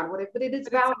fear or not, whatever, but it is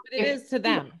valid. But it is to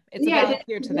them. It's a valid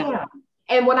fear to them.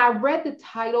 And when I read the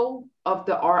title of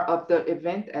the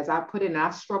event, as I put in,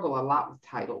 I struggle a lot with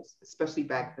titles, especially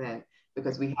back then,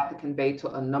 because we had to convey to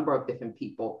a number of different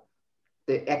people,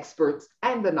 the experts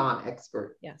and the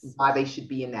non-expert, why they should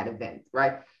be in that event,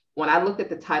 right? When I looked at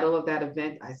the title of that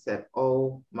event, I said,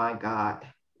 oh my God,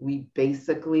 we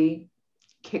basically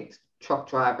kicked truck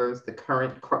drivers, the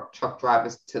current truck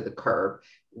drivers, to the curb.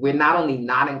 We're not only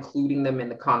not including them in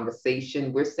the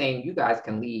conversation, we're saying you guys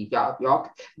can leave, y'all,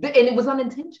 and it was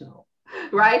unintentional,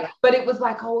 right? But it was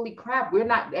like, holy crap, we're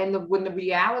not. And when the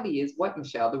reality is what,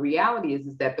 Michelle? The reality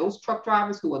is that those truck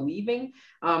drivers who are leaving,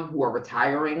 who are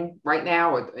retiring right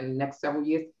now or in the next several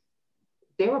years,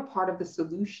 they're a part of the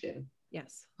solution.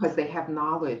 Yes. Because they have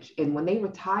knowledge. And when they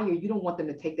retire, you don't want them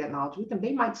to take that knowledge with them.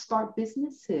 They might start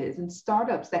businesses and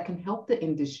startups that can help the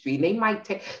industry. They might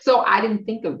take, so I didn't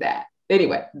think of that.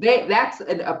 Anyway, that's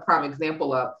a prime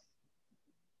example of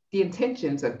the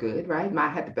intentions are good, right? I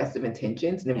had the best of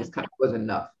intentions, and it was kind of wasn't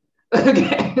enough.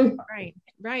 Okay.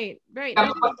 Right.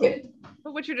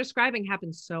 But what you're describing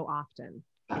happens so often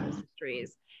in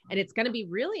industries. And it's going to be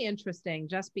really interesting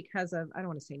just because of, I don't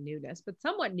want to say newness, but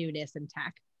somewhat newness in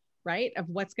tech, right? Of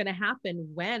what's going to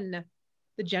happen when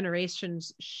the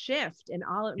generations shift and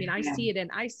all. I mean, I see it in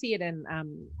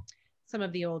some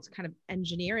of the old kind of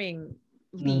engineering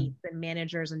leads and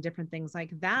managers and different things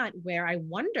like that, where I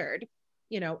wondered,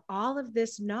 all of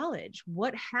this knowledge,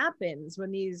 what happens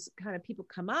when these kind of people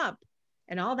come up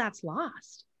and all that's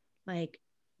lost? Like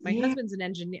my husband's an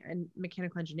engineer and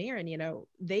mechanical engineer, and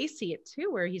they see it too,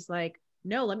 where he's like,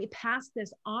 no, let me pass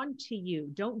this on to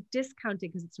you. Don't discount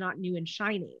it because it's not new and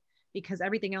shiny, because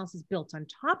everything else is built on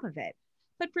top of it.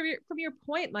 But from your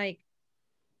point, like,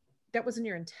 that wasn't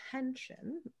your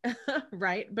intention,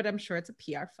 right? But I'm sure it's a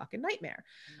PR fucking nightmare.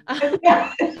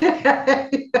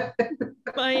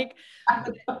 Like,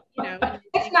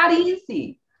 it's not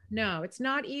easy. No, it's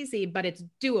not easy, but it's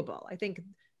doable. I think,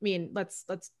 let's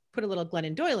put a little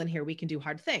Glennon Doyle in here. We can do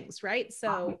hard things, right?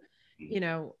 So,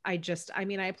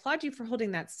 I applaud you for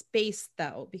holding that space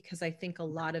though, because I think a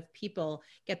lot of people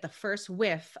get the first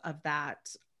whiff of that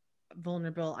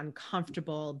vulnerable,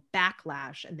 uncomfortable,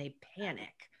 backlash, and they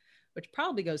panic, which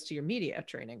probably goes to your media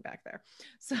training back there.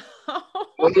 So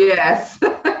yes.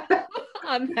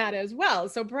 On that as well.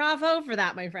 So bravo for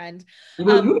that, my friend.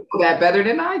 Well, you know that better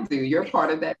than I do. You're part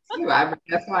of that too.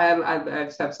 That's why I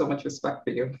just have so much respect for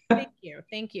you.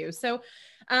 Thank you. So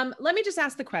let me just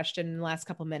ask the question in the last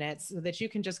couple minutes so that you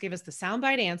can just give us the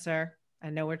soundbite answer. I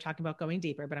know we're talking about going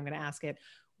deeper, but I'm going to ask it.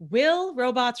 Will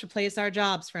robots replace our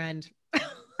jobs, friend? You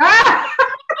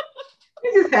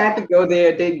just had to go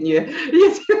there, didn't you?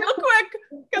 Real quick,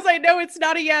 because I know it's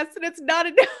not a yes and it's not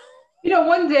a no. You know,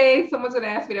 one day someone's going to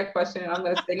ask me that question, and I'm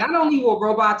going to say, not only will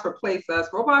robots replace us,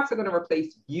 robots are going to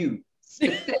replace you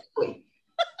specifically.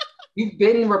 You've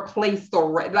been replaced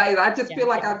already. Like, I just feel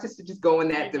like I just go in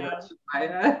that direction.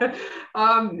 Right?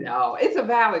 No, it's a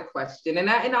valid question, and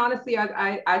honestly,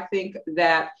 I think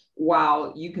that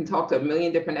while you can talk to a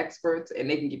million different experts, and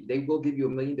they will give you a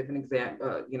million different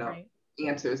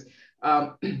answers.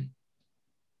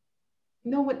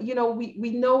 No,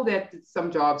 we know that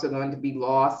some jobs are going to be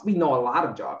lost. We know a lot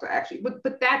of jobs are actually, but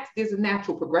there's a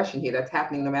natural progression here that's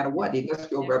happening no matter what. The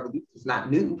Industrial Revolution is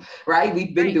not new, right?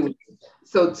 We've been doing it.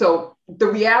 So the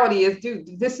reality is,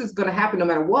 dude, this is going to happen no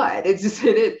matter what. It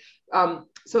is.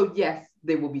 So yes,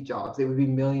 there will be jobs. There will be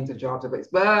millions of jobs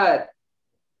replaced, but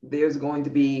there's going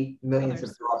to be millions of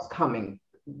jobs coming.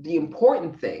 The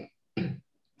important thing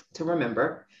to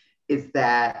remember is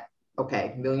that,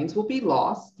 okay, millions will be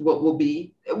lost.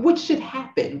 What should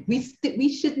happen? We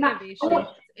should not.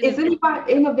 Is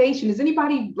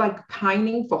anybody like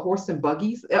pining for horse and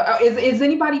buggies? Is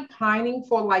anybody pining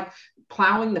for like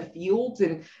plowing the fields?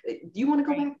 And do you want to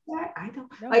go back to that? I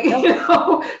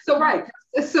don't. So right.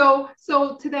 So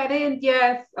to that end,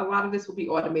 yes, a lot of this will be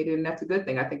automated, and that's a good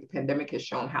thing. I think the pandemic has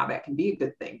shown how that can be a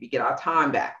good thing. We get our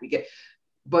time back.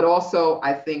 But also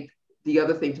I think the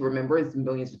other thing to remember is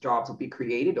millions of jobs will be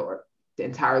created, or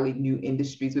entirely new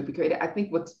industries will be created. I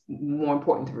think what's more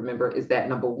important to remember is that,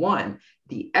 number one,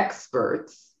 the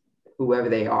experts, whoever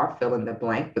they are, fill in the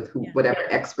blank with whatever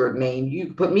expert name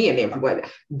you put me in there,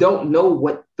 don't know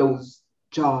what those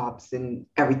jobs and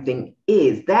everything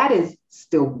is. That is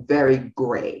still very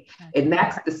gray. And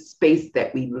that's the space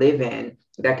that we live in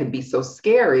that can be so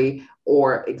scary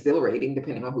or exhilarating,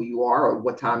 depending on who you are or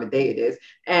what time of day it is.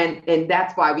 And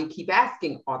that's why we keep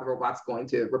asking, are the robots going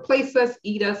to replace us,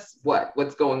 eat us?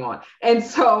 What's going on? And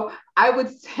so I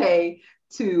would say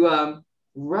to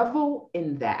revel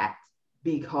in that,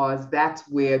 because that's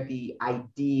where the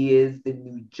ideas, the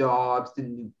new jobs, the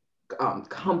new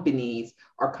companies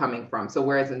are coming from. So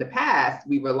whereas in the past,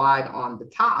 we relied on the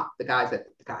top, the guys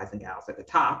and gals at the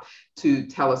top, to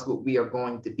tell us what we are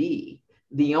going to be.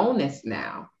 The onus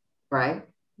now, right?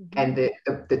 Mm-hmm. And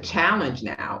the challenge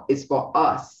now is for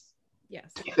us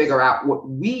to figure out what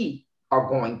we are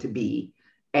going to be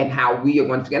and how we are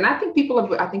going to. And I think people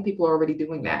are already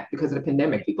doing that because of the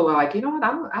pandemic. People are like, you know what?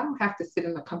 I don't have to sit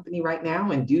in a company right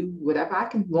now and do whatever. I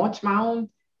can launch my own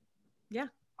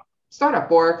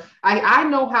startup, or I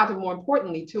know how to. More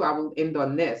importantly, too, I will end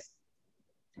on this.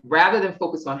 Rather than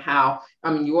focus on how,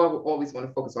 you always want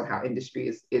to focus on how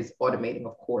industry is automating,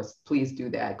 of course. Please do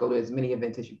that. Go to as many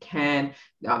events as you can,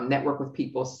 network with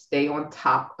people, stay on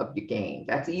top of your game.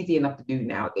 That's easy enough to do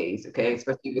nowadays, okay?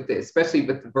 Especially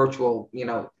with the virtual,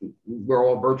 we're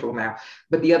all virtual now.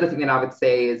 But the other thing that I would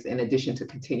say is, in addition to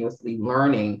continuously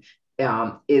learning,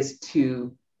 is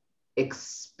to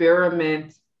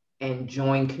experiment and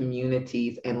join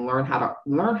communities and learn how to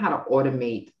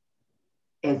automate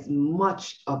as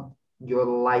much of your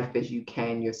life as you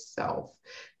can yourself,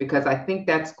 because I think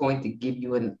that's going to give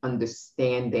you an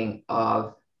understanding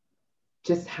of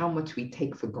just how much we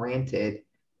take for granted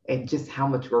and just how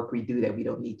much work we do that we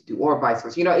don't need to do, or vice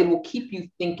versa. It will keep you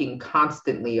thinking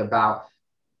constantly about,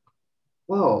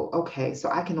 whoa, okay, so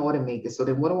I can automate this. So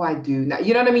then what do I do now?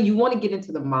 You know what I mean? You want to get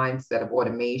into the mindset of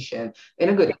automation in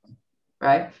a good way.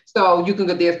 Right. So you can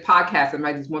go, there's podcasts, and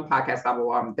there's one podcast I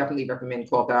will definitely recommend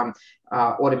called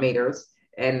Automators.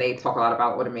 And they talk a lot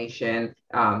about automation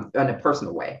in a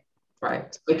personal way.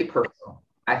 Right. So make it personal,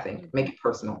 I think. Make it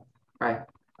personal. Right.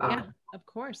 Yeah, of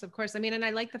course. I mean, and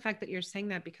I like the fact that you're saying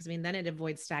that, because then it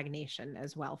avoids stagnation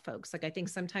as well, folks. Like, I think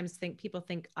sometimes people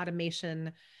think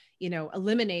automation,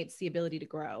 eliminates the ability to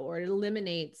grow, or it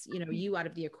eliminates, you out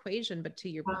of the equation. But to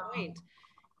your point,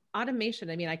 automation,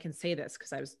 I can say this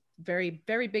because I was very,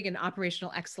 very big in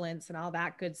operational excellence and all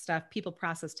that good stuff, people,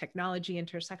 process, technology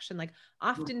intersection. Like,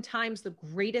 oftentimes the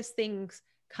greatest things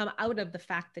come out of the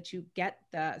fact that you get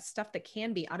the stuff that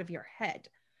can be out of your head,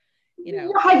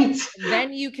 right.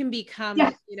 Then you can become,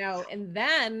 and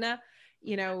then,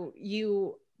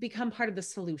 you become part of the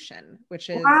solution, which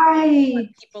is right. what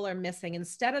people are missing.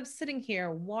 Instead of sitting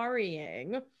here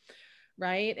worrying,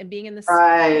 right, and being in the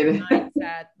right.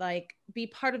 mindset, like be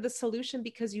part of the solution,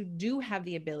 because you do have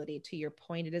the ability. To your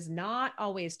point, it is not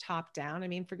always top down. I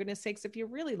mean, for goodness sakes, if you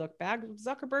really look back,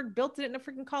 Zuckerberg built it in a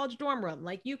freaking college dorm room.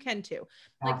 Like, you can too.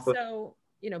 Like, so,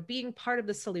 you know, being part of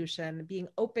the solution, being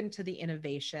open to the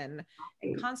innovation,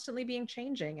 and constantly being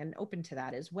changing and open to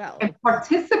that as well. And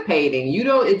participating, you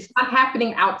know, it's not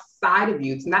happening outside of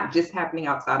you. It's not just happening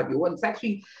outside of you. Well, it's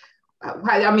actually,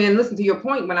 I mean, and listen to your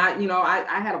point, when I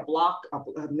had a block,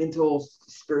 a mental,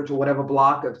 spiritual, whatever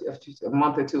block of a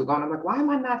month or two ago. And I'm like, why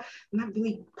am I not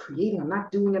really creating? I'm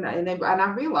not doing it. And I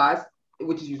realized,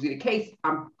 which is usually the case,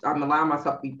 I'm allowing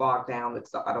myself to be bogged down with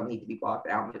stuff I don't need to be bogged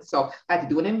down with. So I had to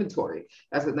do an inventory.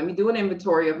 I said, let me do an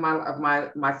inventory of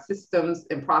my systems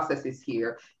and processes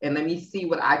here, and let me see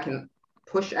what I can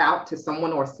push out to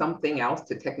someone or something else,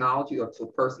 to technology or to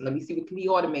a person. Let me see what can be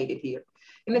automated here.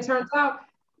 And it turns out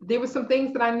there were some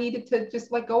things that I needed to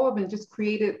just let go of and just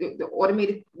create the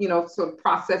automated, you know, sort of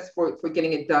process for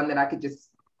getting it done that I could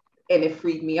just, and it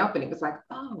freed me up. And it was like,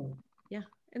 oh. Yeah.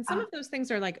 And some of those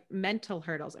things are like mental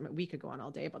hurdles. I mean, we could go on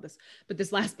all day about this, but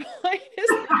this last point is,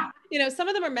 you know, some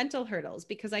of them are mental hurdles,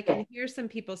 because I can hear some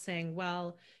people saying,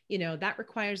 well, you know, that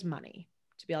requires money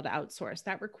to be able to outsource.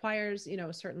 That requires, you know,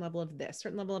 a certain level of this,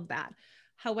 certain level of that.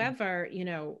 However, you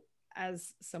know,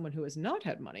 as someone who has not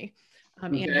had money,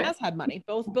 and has had money,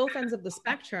 both ends of the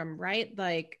spectrum, right?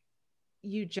 Like,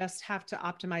 you just have to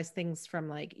optimize things from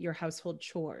like your household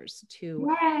chores to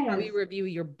how you review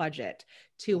your budget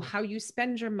to how you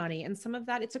spend your money. And some of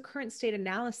that, it's a current state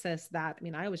analysis that, I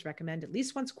mean, I always recommend at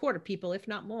least once a quarter, people, if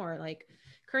not more, like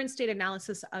current state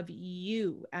analysis of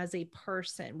you as a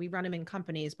person. We run them in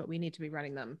companies, but we need to be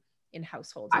running them in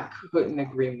households. I couldn't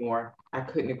agree more.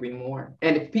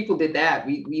 And if people did that,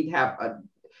 we'd have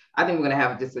I think we're going to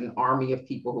have just an army of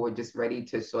people who are just ready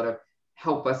to sort of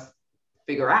help us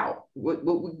figure out where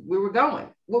we're going,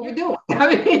 what we're doing.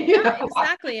 I mean, you know?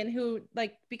 Exactly. And who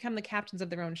like become the captains of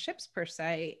their own ships, per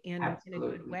se, in a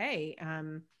good way. I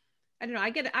don't know. I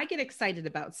get excited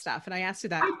about stuff. And I asked you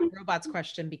that robots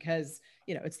question because,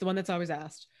 you know, it's the one that's always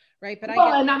asked. Right. But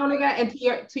and not only that, and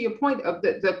to your point of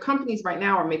the companies right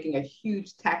now are making a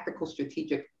huge tactical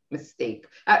strategic mistake.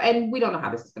 And we don't know how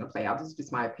this is going to play out. This is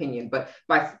just my opinion. But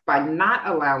by not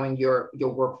allowing your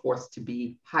workforce to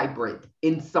be hybrid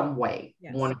in some way,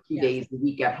 1 or 2 days a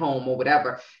week at home or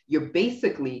whatever, you're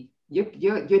basically you're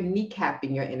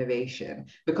kneecapping your innovation,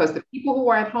 because the people who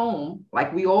are at home,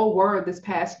 like we all were this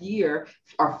past year,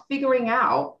 are figuring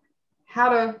out how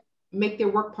to make their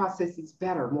work processes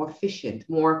better, more efficient,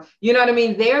 more, you know what I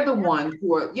mean? They're the ones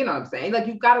who are, you know what I'm saying? Like,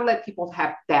 you've got to let people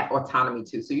have that autonomy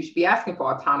too. So you should be asking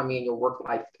for autonomy in your work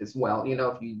life as well. You know,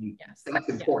 if you that's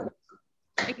important.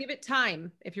 And give it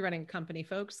time. If you're running a company,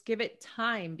 folks, give it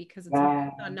time, because it's a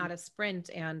marathon, not a sprint.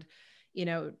 And, you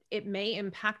know, it may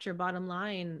impact your bottom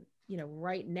line, you know,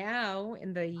 right now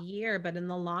in the year, but in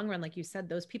the long run, like you said,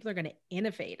 those people are going to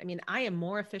innovate. I mean, I am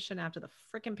more efficient after the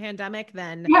freaking pandemic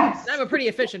than I'm a pretty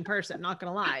efficient person, not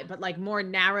going to lie, but like more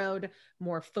narrowed,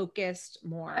 more focused,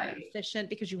 more efficient,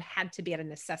 because you had to be at a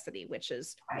necessity, which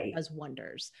is does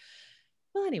wonders.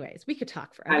 Well, anyways, we could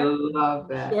talk forever. I love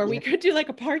that. Or we could do like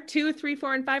a part 2, 3,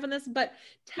 4, and 5 on this, but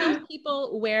tell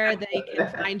people where they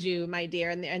can find you, my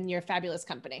dear, and your fabulous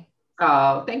company.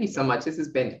 Oh, thank you so much. This has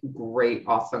been great.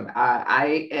 Awesome.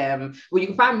 I am, well, you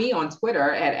can find me on Twitter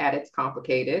at It's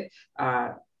Complicated.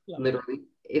 Literally,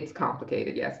 it's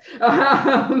complicated. Yes.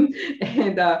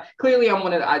 And clearly I'm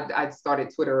one of I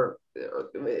started Twitter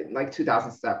like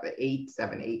 2007, 8.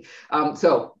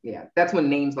 So yeah, that's when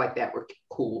names like that were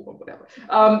cool or whatever.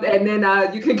 And then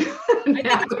you can. I think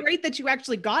it's great that you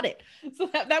actually got it. So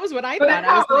that was what I thought.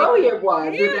 That's how early it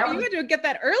was. Yeah, you had to get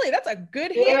that early. That's a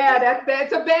good hit. Yeah,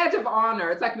 that's a badge of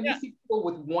honor. It's like when you see people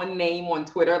with one name on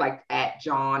Twitter, like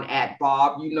 @John,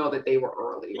 @Bob, you know that they were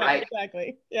early, right?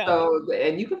 Exactly. Yeah. So,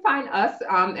 and you can find us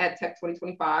at Tech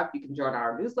 2025. You can join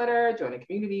our newsletter, join the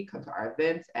community, come to our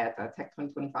events at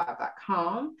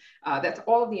tech2025.com. That's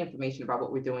all of the information about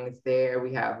what we're doing is there.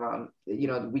 We have,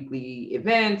 the weekly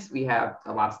events. We have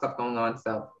a lot of stuff going on.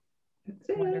 So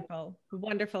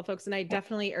wonderful, folks. And I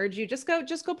definitely urge you, just go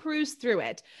peruse through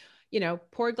it. You know,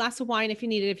 pour a glass of wine if you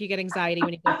need it, if you get anxiety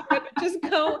when you go through it,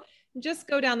 but just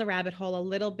go down the rabbit hole a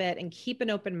little bit and keep an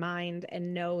open mind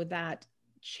and know that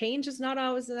change is not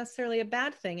always necessarily a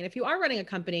bad thing. And if you are running a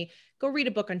company, go read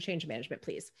a book on change management,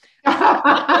 please.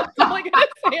 That's all I gotta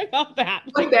say about that.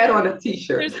 Put that on a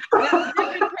t-shirt. There's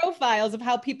different profiles of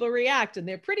how people react, and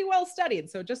they're pretty well studied.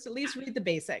 So just at least read the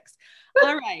basics.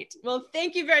 All right. Well,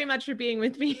 thank you very much for being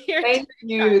with me here. Thank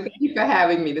you. Thank you for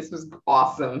having me. This was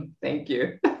awesome. Thank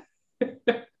you.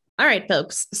 All right,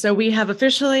 folks. So we have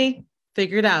officially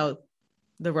figured out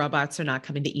the robots are not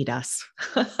coming to eat us.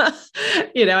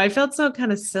 I felt so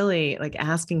kind of silly, like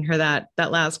asking her that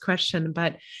last question,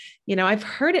 but, I've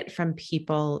heard it from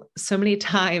people so many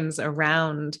times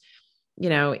around,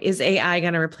 is AI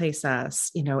going to replace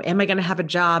us? Am I going to have a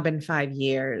job in 5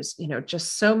 years?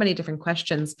 Just so many different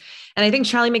questions. And I think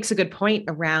Charlie makes a good point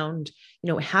around,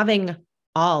 having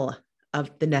all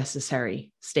of the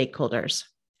necessary stakeholders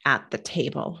at the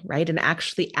table, right? And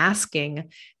actually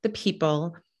asking the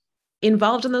people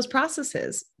involved in those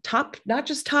processes, not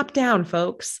just top down,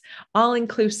 folks, all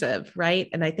inclusive, right?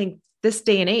 And I think this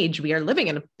day and age, we are living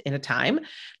in a time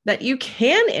that you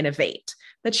can innovate,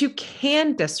 that you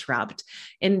can disrupt.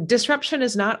 And disruption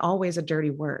is not always a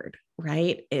dirty word,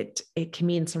 right? It can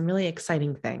mean some really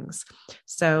exciting things.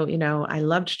 So, I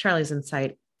loved Charlie's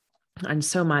insight on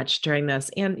so much during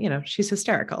this. And, she's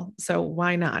hysterical. So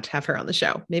why not have her on the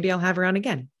show? Maybe I'll have her on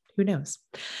again. Who knows?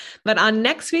 But on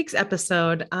next week's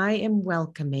episode, I am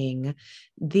welcoming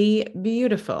the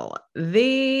beautiful,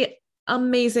 the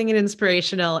amazing and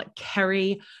inspirational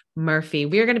Kerry Murphy.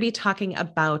 We are going to be talking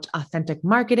about authentic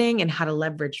marketing and how to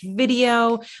leverage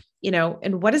video,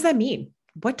 and what does that mean?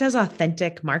 What does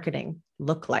authentic marketing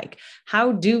look like?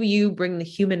 How do you bring the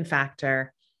human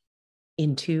factor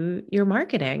into your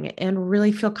marketing and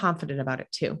really feel confident about it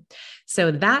too? So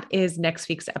that is next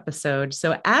week's episode.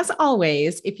 So as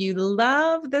always, if you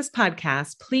love this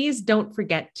podcast, please don't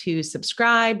forget to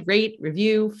subscribe, rate,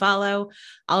 review, follow,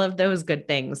 all of those good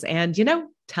things. And,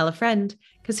 tell a friend,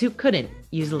 because who couldn't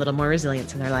use a little more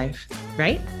resilience in their life,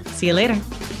 right? See you later.